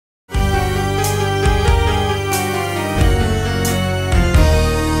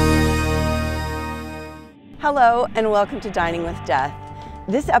Hello and welcome to Dining with Death.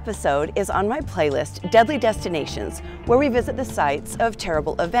 This episode is on my playlist, Deadly Destinations, where we visit the sites of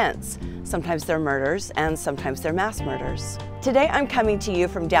terrible events. Sometimes they're murders and sometimes they're mass murders. Today I'm coming to you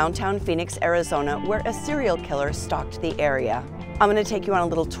from downtown Phoenix, Arizona, where a serial killer stalked the area. I'm going to take you on a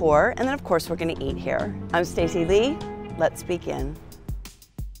little tour and then of course we're going to eat here. I'm Stacy Lee. Let's begin.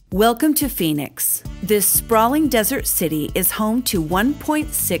 Welcome to Phoenix. This sprawling desert city is home to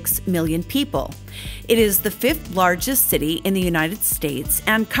 1.6 million people. It is the fifth largest city in the United States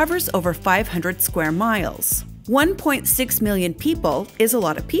and covers over 500 square miles. 1.6 million people is a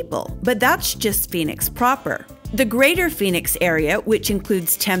lot of people, but that's just Phoenix proper. The greater Phoenix area, which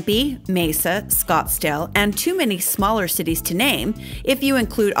includes Tempe, Mesa, Scottsdale, and too many smaller cities to name, if you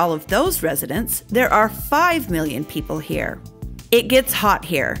include all of those residents, there are 5 million people here. It gets hot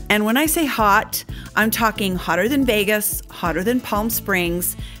here, and when I say hot, I'm talking hotter than Vegas, hotter than Palm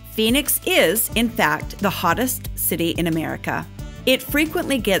Springs. Phoenix is, in fact, the hottest city in America. It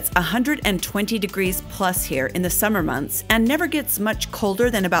frequently gets 120 degrees plus here in the summer months and never gets much colder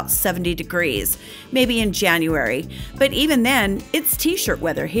than about 70 degrees, maybe in January, but even then, it's t-shirt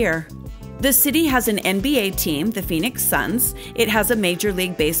weather here. The city has an NBA team, the Phoenix Suns. It has a Major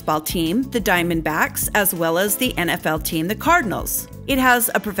League Baseball team, the Diamondbacks, as well as the NFL team, the Cardinals. It has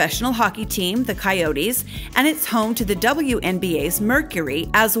a professional hockey team, the Coyotes, and it's home to the WNBA's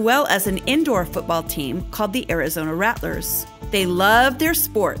Mercury, as well as an indoor football team called the Arizona Rattlers. They love their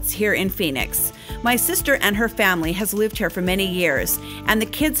sports here in Phoenix. My sister and her family has lived here for many years, and the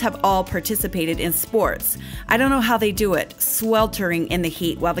kids have all participated in sports. I don't know how they do it, sweltering in the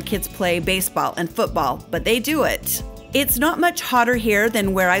heat while the kids play baseball and football, but they do it. It's not much hotter here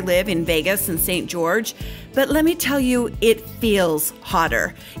than where I live in Vegas and St. George, but let me tell you, it feels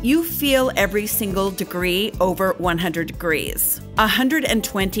hotter. You feel every single degree over 100 degrees.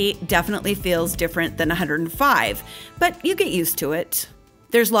 120 definitely feels different than 105, but you get used to it.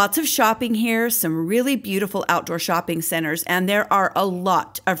 There's lots of shopping here, some really beautiful outdoor shopping centers, and there are a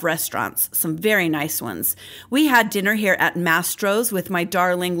lot of restaurants, some very nice ones. We had dinner here at Mastro's with my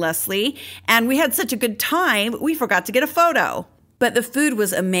darling Leslie, and we had such a good time, we forgot to get a photo. But the food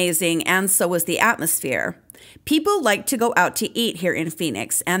was amazing, and so was the atmosphere. People like to go out to eat here in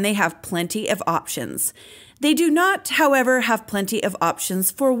Phoenix, and they have plenty of options. They do not, however, have plenty of options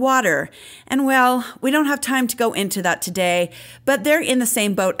for water. And well, we don't have time to go into that today, but they're in the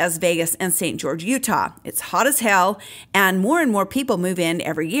same boat as Vegas and St. George, Utah. It's hot as hell, and more people move in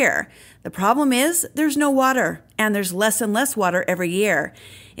every year. The problem is there's no water, and there's less and less water every year.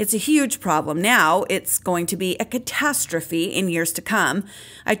 It's a huge problem now. It's going to be a catastrophe in years to come.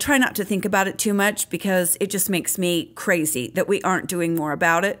 I try not to think about it too much because it just makes me crazy that we aren't doing more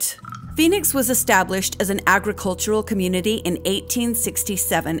about it. Phoenix was established as an agricultural community in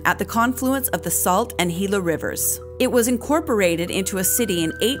 1867 at the confluence of the Salt and Gila rivers. It was incorporated into a city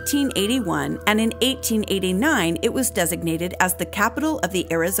in 1881, and in 1889 it was designated as the capital of the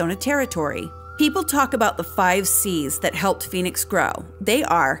Arizona Territory. People talk about the 5 C's that helped Phoenix grow. They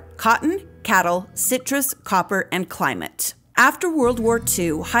are cotton, cattle, citrus, copper, and climate. After World War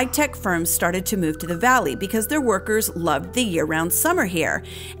II, high-tech firms started to move to the valley because their workers loved the year-round summer here,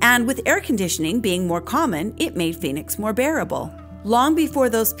 and with air conditioning being more common, it made Phoenix more bearable. Long before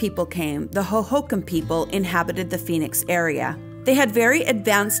those people came, the Hohokam people inhabited the Phoenix area. They had very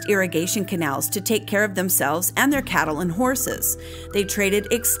advanced irrigation canals to take care of themselves and their cattle and horses. They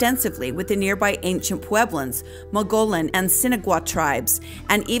traded extensively with the nearby ancient Pueblans, Mogollon, and Sinagua tribes,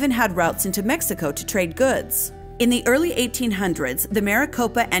 and even had routes into Mexico to trade goods. In the early 1800s, the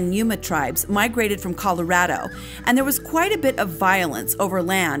Maricopa and Yuma tribes migrated from Colorado, and there was quite a bit of violence over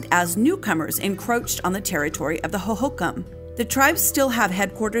land as newcomers encroached on the territory of the Hohokam. The tribes still have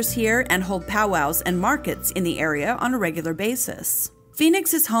headquarters here and hold powwows and markets in the area on a regular basis.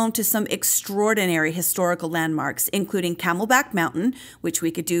 Phoenix is home to some extraordinary historical landmarks, including Camelback Mountain, which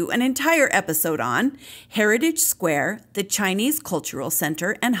we could do an entire episode on, Heritage Square, the Chinese Cultural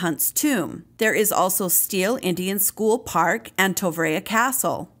Center, and Hunt's Tomb. There is also Steele Indian School Park and Tovrea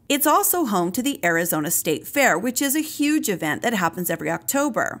Castle. It's also home to the Arizona State Fair, which is a huge event that happens every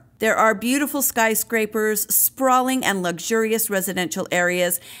October. There are beautiful skyscrapers, sprawling and luxurious residential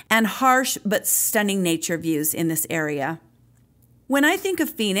areas, and harsh but stunning nature views in this area. When I think of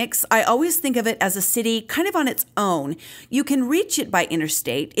Phoenix, I always think of it as a city kind of on its own. You can reach it by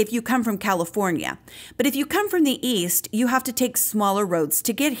interstate if you come from California, but if you come from the east, you have to take smaller roads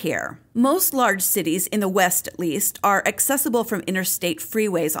to get here. Most large cities, in the west at least, are accessible from interstate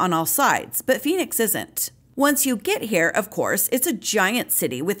freeways on all sides, but Phoenix isn't. Once you get here, of course, it's a giant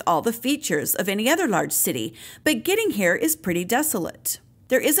city with all the features of any other large city, but getting here is pretty desolate.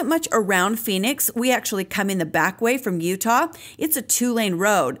 There isn't much around Phoenix. We actually come in the back way from Utah. It's a 2-lane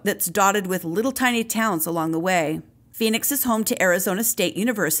road that's dotted with little tiny towns along the way. Phoenix is home to Arizona State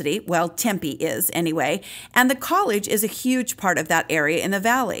University, well, Tempe is anyway, and the college is a huge part of that area in the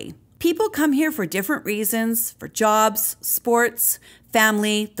valley. People come here for different reasons, for jobs, sports,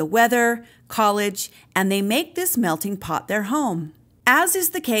 family, the weather, college, and they make this melting pot their home. As is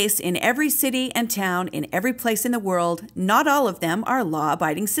the case in every city and town in every place in the world, not all of them are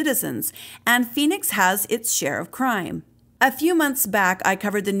law-abiding citizens, and Phoenix has its share of crime. A few months back, I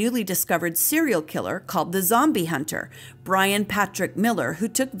covered the newly discovered serial killer called the Zombie Hunter, Brian Patrick Miller, who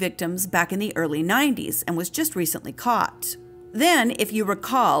took victims back in the early 90s and was just recently caught. Then, if you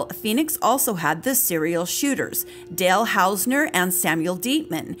recall, Phoenix also had the serial shooters, Dale Hausner and Samuel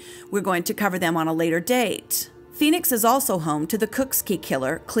Dietman. We're going to cover them on a later date. Phoenix is also home to the Cookski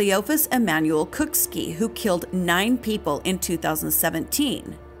killer, Cleophas Emmanuel Cookski, who killed 9 people in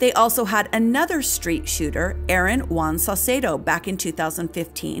 2017. They also had another street shooter, Aaron Juan Saucedo, back in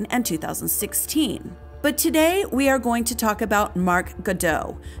 2015 and 2016. But today we are going to talk about Mark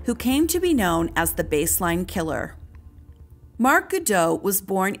Goudeau, who came to be known as the Baseline Killer. Mark Goudeau was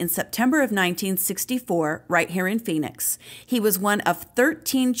born in September of 1964 right here in Phoenix. He was one of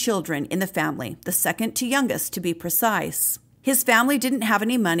 13 children in the family, the second to youngest to be precise. His family didn't have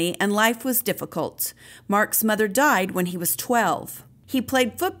any money and life was difficult. Mark's mother died when he was 12. He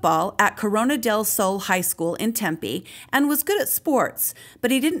played football at Corona del Sol High School in Tempe and was good at sports,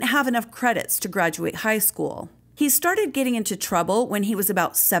 but he didn't have enough credits to graduate high school. He started getting into trouble when he was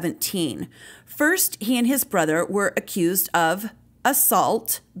about 17. First, he and his brother were accused of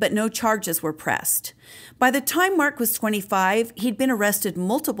assault, but no charges were pressed. By the time Mark was 25, he'd been arrested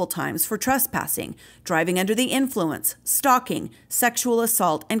multiple times for trespassing, driving under the influence, stalking, sexual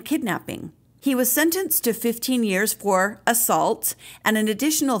assault, and kidnapping. He was sentenced to 15 years for assault and an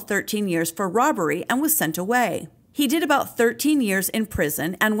additional 13 years for robbery and was sent away. He did about 13 years in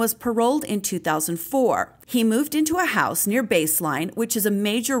prison and was paroled in 2004. He moved into a house near Baseline, which is a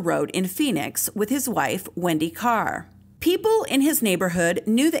major road in Phoenix, with his wife, Wendy Carr. People in his neighborhood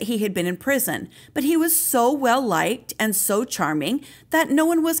knew that he had been in prison, but he was so well-liked and so charming that no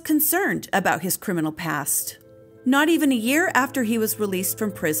one was concerned about his criminal past. Not even a year after he was released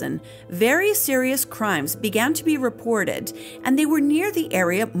from prison, very serious crimes began to be reported, and they were near the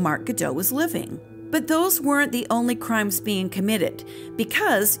area Mark Goudeau was living. But those weren't the only crimes being committed,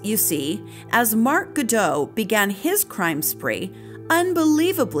 because, you see, as Mark Goudeau began his crime spree,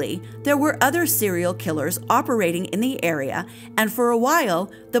 unbelievably, there were other serial killers operating in the area, and for a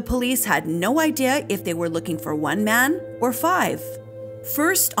while, the police had no idea if they were looking for one man or 5.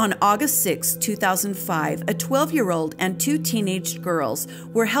 First, on August 6, 2005, a 12-year-old and 2 teenage girls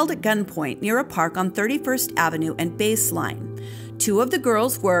were held at gunpoint near a park on 31st Avenue and Baseline. 2 of the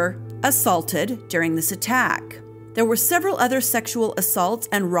girls were assaulted during this attack. There were several other sexual assaults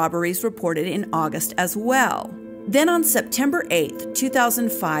and robberies reported in August as well. Then on September 8,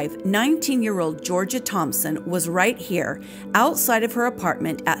 2005, 19-year-old Georgia Thompson was right here, outside of her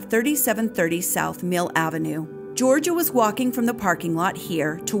apartment at 3730 South Mill Avenue. Georgia was walking from the parking lot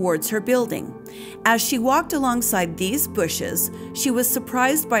here towards her building. As she walked alongside these bushes, she was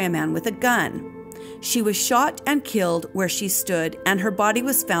surprised by a man with a gun. She was shot and killed where she stood, and her body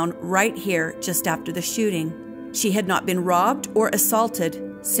was found right here just after the shooting. She had not been robbed or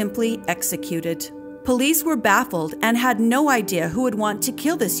assaulted, simply executed. Police were baffled and had no idea who would want to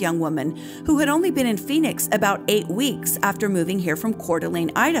kill this young woman, who had only been in Phoenix about 8 weeks after moving here from Coeur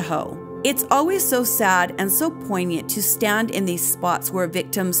d'Alene, Idaho. It's always so sad and so poignant to stand in these spots where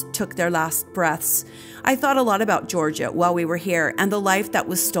victims took their last breaths. I thought a lot about Georgia while we were here and the life that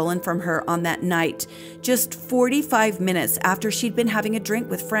was stolen from her on that night, just 45 minutes after she'd been having a drink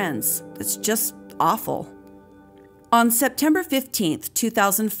with friends. It's just awful. On September 15,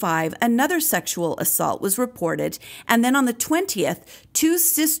 2005, another sexual assault was reported, and then on the 20th, 2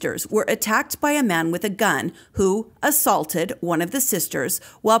 sisters were attacked by a man with a gun who assaulted one of the sisters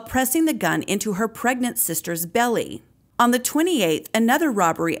while pressing the gun into her pregnant sister's belly. On the 28th, another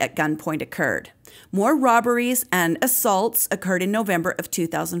robbery at gunpoint occurred. More robberies and assaults occurred in November of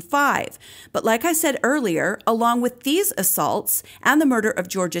 2005. But like I said earlier, along with these assaults and the murder of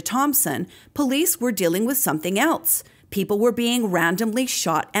Georgia Thompson, police were dealing with something else. People were being randomly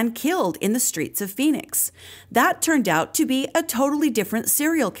shot and killed in the streets of Phoenix. That turned out to be a totally different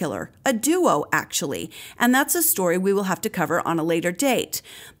serial killer, a duo actually, and that's a story we will have to cover on a later date.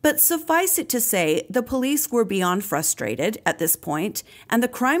 But suffice it to say, the police were beyond frustrated at this point, and the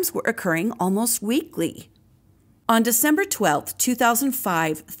crimes were occurring almost weekly. On December 12,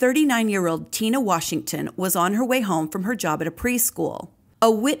 2005, 39-year-old Tina Washington was on her way home from her job at a preschool. A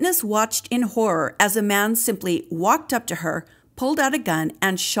witness watched in horror as a man simply walked up to her, pulled out a gun,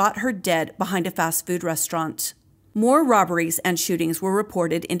 and shot her dead behind a fast food restaurant. More robberies and shootings were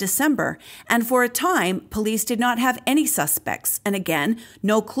reported in December, and for a time, police did not have any suspects, and again,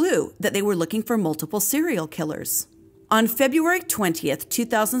 no clue that they were looking for multiple serial killers. On February 20th,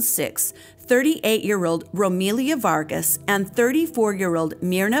 2006, 38-year-old Romelia Vargas and 34-year-old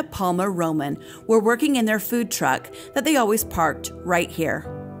Mirna Palma Roman were working in their food truck that they always parked right here.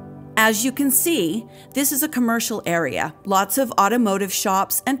 As you can see, this is a commercial area, lots of automotive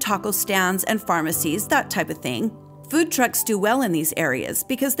shops and taco stands and pharmacies, that type of thing. Food trucks do well in these areas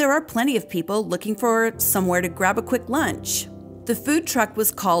because there are plenty of people looking for somewhere to grab a quick lunch. The food truck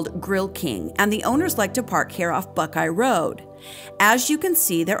was called Grill King, and the owners like to park here off Buckeye Road. As you can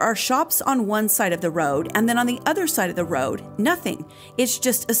see, there are shops on one side of the road, and then on the other side of the road, nothing. It's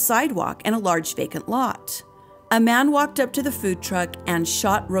just a sidewalk and a large vacant lot. A man walked up to the food truck and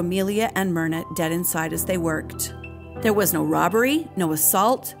shot Romelia and Mirna dead inside as they worked. There was no robbery, no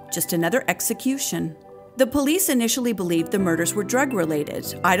assault, just another execution. The police initially believed the murders were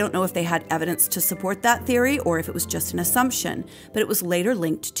drug-related. I don't know if they had evidence to support that theory or if it was just an assumption, but it was later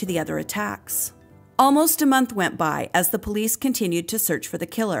linked to the other attacks. Almost a month went by as the police continued to search for the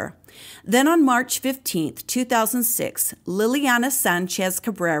killer. Then on March 15, 2006, Liliana Sanchez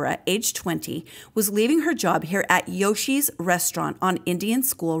Cabrera, age 20, was leaving her job here at Yoshi's restaurant on Indian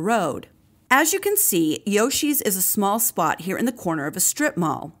School Road. As you can see, Yoshi's is a small spot here in the corner of a strip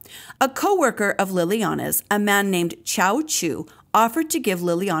mall. A co-worker of Liliana's, a man named Chow Chu, offered to give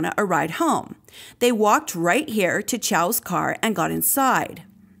Liliana a ride home. They walked right here to Chow's car and got inside.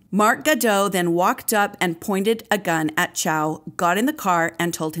 Mark Goudeau then walked up and pointed a gun at Chow, got in the car,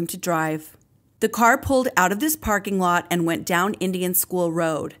 and told him to drive. The car pulled out of this parking lot and went down Indian School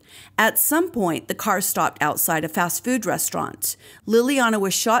Road. At some point, the car stopped outside a fast food restaurant. Liliana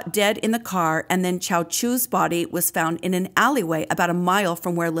was shot dead in the car, and then Chow Chu's body was found in an alleyway about a mile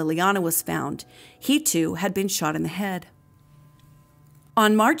from where Liliana was found. He too had been shot in the head.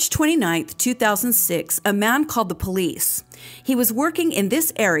 On March 29, 2006, a man called the police. He was working in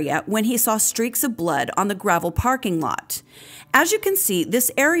this area when he saw streaks of blood on the gravel parking lot. As you can see, this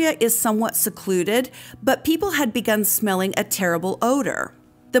area is somewhat secluded, but people had begun smelling a terrible odor.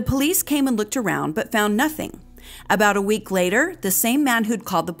 The police came and looked around, but found nothing. About a week later, the same man who'd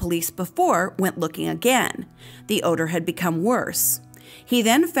called the police before went looking again. The odor had become worse. He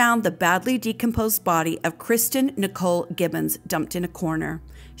then found the badly decomposed body of Kristen Nicole Gibbons dumped in a corner.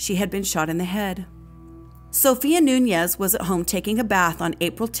 She had been shot in the head. Sofia Nunez was at home taking a bath on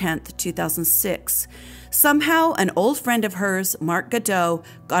April 10, 2006. Somehow, an old friend of hers, Mark Goudeau,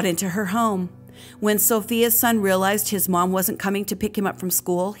 got into her home. When Sofia's son realized his mom wasn't coming to pick him up from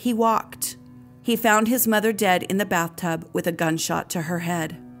school, he walked. He found his mother dead in the bathtub with a gunshot to her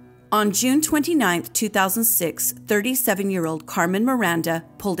head. On June 29, 2006, 37-year-old Carmen Miranda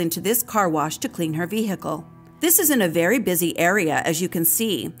pulled into this car wash to clean her vehicle. This is in a very busy area, as you can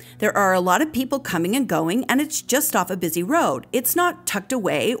see. There are a lot of people coming and going, and it's just off a busy road. It's not tucked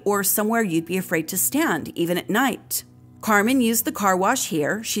away or somewhere you'd be afraid to stand, even at night. Carmen used the car wash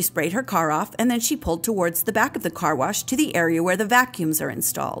here, she sprayed her car off, and then she pulled towards the back of the car wash to the area where the vacuums are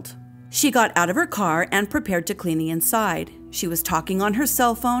installed. She got out of her car and prepared to clean the inside. She was talking on her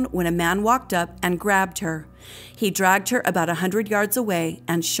cell phone when a man walked up and grabbed her. He dragged her about 100 yards away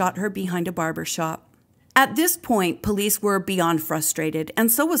and shot her behind a barber shop. At this point, police were beyond frustrated,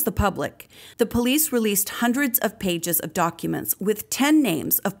 and so was the public. The police released hundreds of pages of documents with 10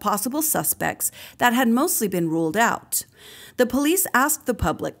 names of possible suspects that had mostly been ruled out. The police asked the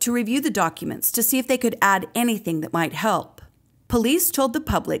public to review the documents to see if they could add anything that might help. Police told the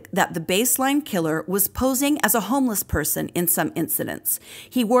public that the baseline killer was posing as a homeless person in some incidents.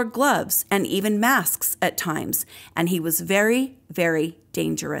 He wore gloves and even masks at times, and he was very, very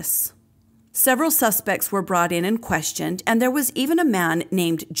dangerous. Several suspects were brought in and questioned, and there was even a man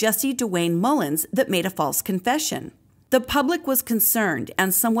named Jesse Dwayne Mullins that made a false confession. The public was concerned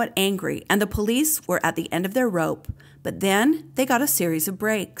and somewhat angry, and the police were at the end of their rope, but then they got a series of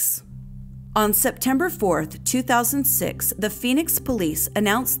breaks. On September 4, 2006, the Phoenix police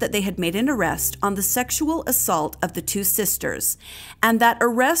announced that they had made an arrest on the sexual assault of the two sisters, and that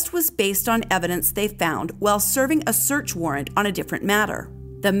arrest was based on evidence they found while serving a search warrant on a different matter.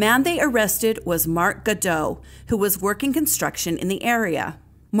 The man they arrested was Mark Goudeau, who was working construction in the area.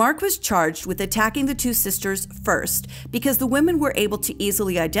 Mark was charged with attacking the two sisters first because the women were able to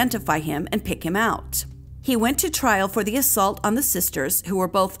easily identify him and pick him out. He went to trial for the assault on the sisters, who were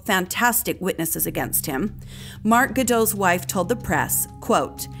both fantastic witnesses against him. Mark Goudeau's wife told the press,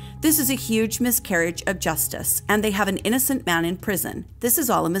 quote, This is a huge miscarriage of justice, and they have an innocent man in prison. This is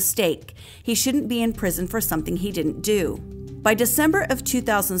all a mistake. He shouldn't be in prison for something he didn't do. By December of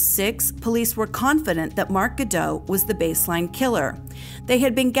 2006, police were confident that Mark Goudeau was the baseline killer. They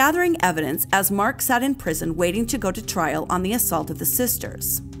had been gathering evidence as Mark sat in prison waiting to go to trial on the assault of the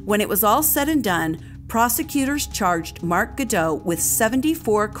sisters. When it was all said and done, prosecutors charged Mark Goudeau with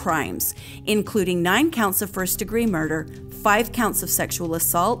 74 crimes, including 9 counts of first-degree murder, 5 counts of sexual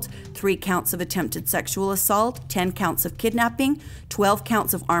assault, 3 counts of attempted sexual assault, 10 counts of kidnapping, 12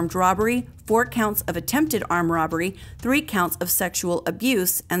 counts of armed robbery, 4 counts of attempted armed robbery, 3 counts of sexual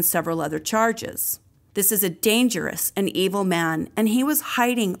abuse, and several other charges. This is a dangerous and evil man, and he was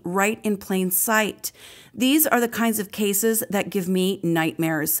hiding right in plain sight. These are the kinds of cases that give me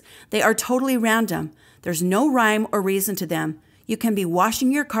nightmares. They are totally random. There's no rhyme or reason to them. You can be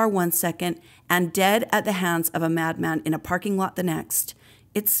washing your car one second and dead at the hands of a madman in a parking lot the next.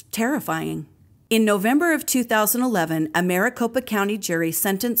 It's terrifying. In November of 2011, a Maricopa County jury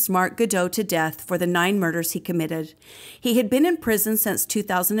sentenced Mark Goudeau to death for the 9 murders he committed. He had been in prison since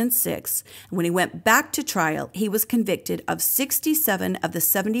 2006, and when he went back to trial, he was convicted of 67 of the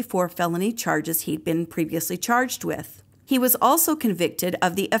 74 felony charges he'd been previously charged with. He was also convicted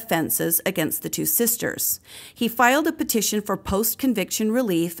of the offenses against the 2 sisters. He filed a petition for post-conviction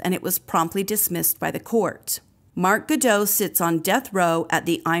relief, and it was promptly dismissed by the court. Mark Goudeau sits on death row at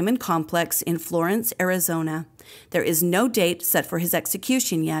the Iman Complex in Florence, Arizona. There is no date set for his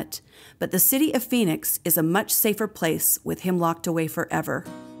execution yet, but the city of Phoenix is a much safer place with him locked away forever.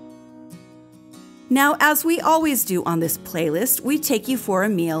 Now, as we always do on this playlist, we take you for a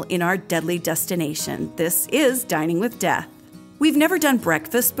meal in our deadly destination. This is Dining with Death. We've never done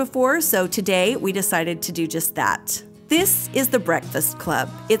breakfast before, so today we decided to do just that. This is the Breakfast Club.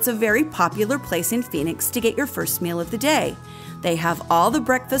 It's a very popular place in Phoenix to get your first meal of the day. They have all the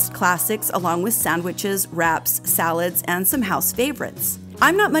breakfast classics along with sandwiches, wraps, salads, and some house favorites.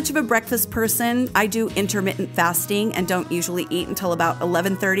 I'm not much of a breakfast person. I do intermittent fasting and don't usually eat until about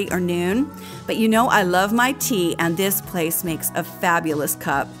 11:30 or noon. But you know I love my tea, and this place makes a fabulous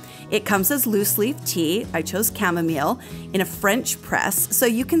cup. It comes as loose leaf tea. I chose chamomile in a French press, so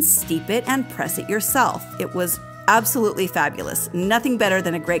you can steep it and press it yourself. It was absolutely fabulous. Nothing better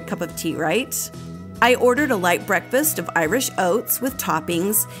than a great cup of tea, right? I ordered a light breakfast of Irish oats with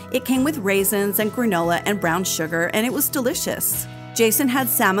toppings. It came with raisins and granola and brown sugar, and it was delicious. Jason had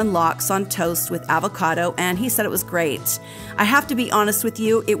salmon lox on toast with avocado, and he said it was great. I have to be honest with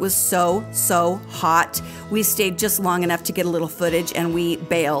you, it was so hot. We stayed just long enough to get a little footage, and we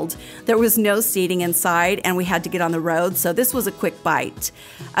bailed. There was no seating inside, and we had to get on the road, so this was a quick bite.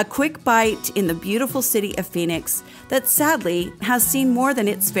 A quick bite in the beautiful city of Phoenix that sadly has seen more than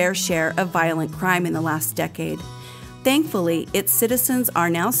its fair share of violent crime in the last decade. Thankfully, its citizens are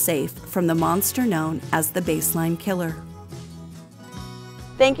now safe from the monster known as the Baseline Killer.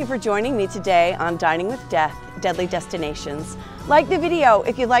 Thank you for joining me today on Dining with Death, Deadly Destinations. Like the video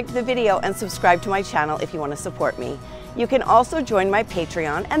if you liked the video, and subscribe to my channel if you want to support me. You can also join my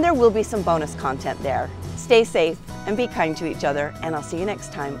Patreon, and there will be some bonus content there. Stay safe and be kind to each other, and I'll see you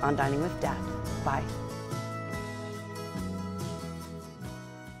next time on Dining with Death. Bye.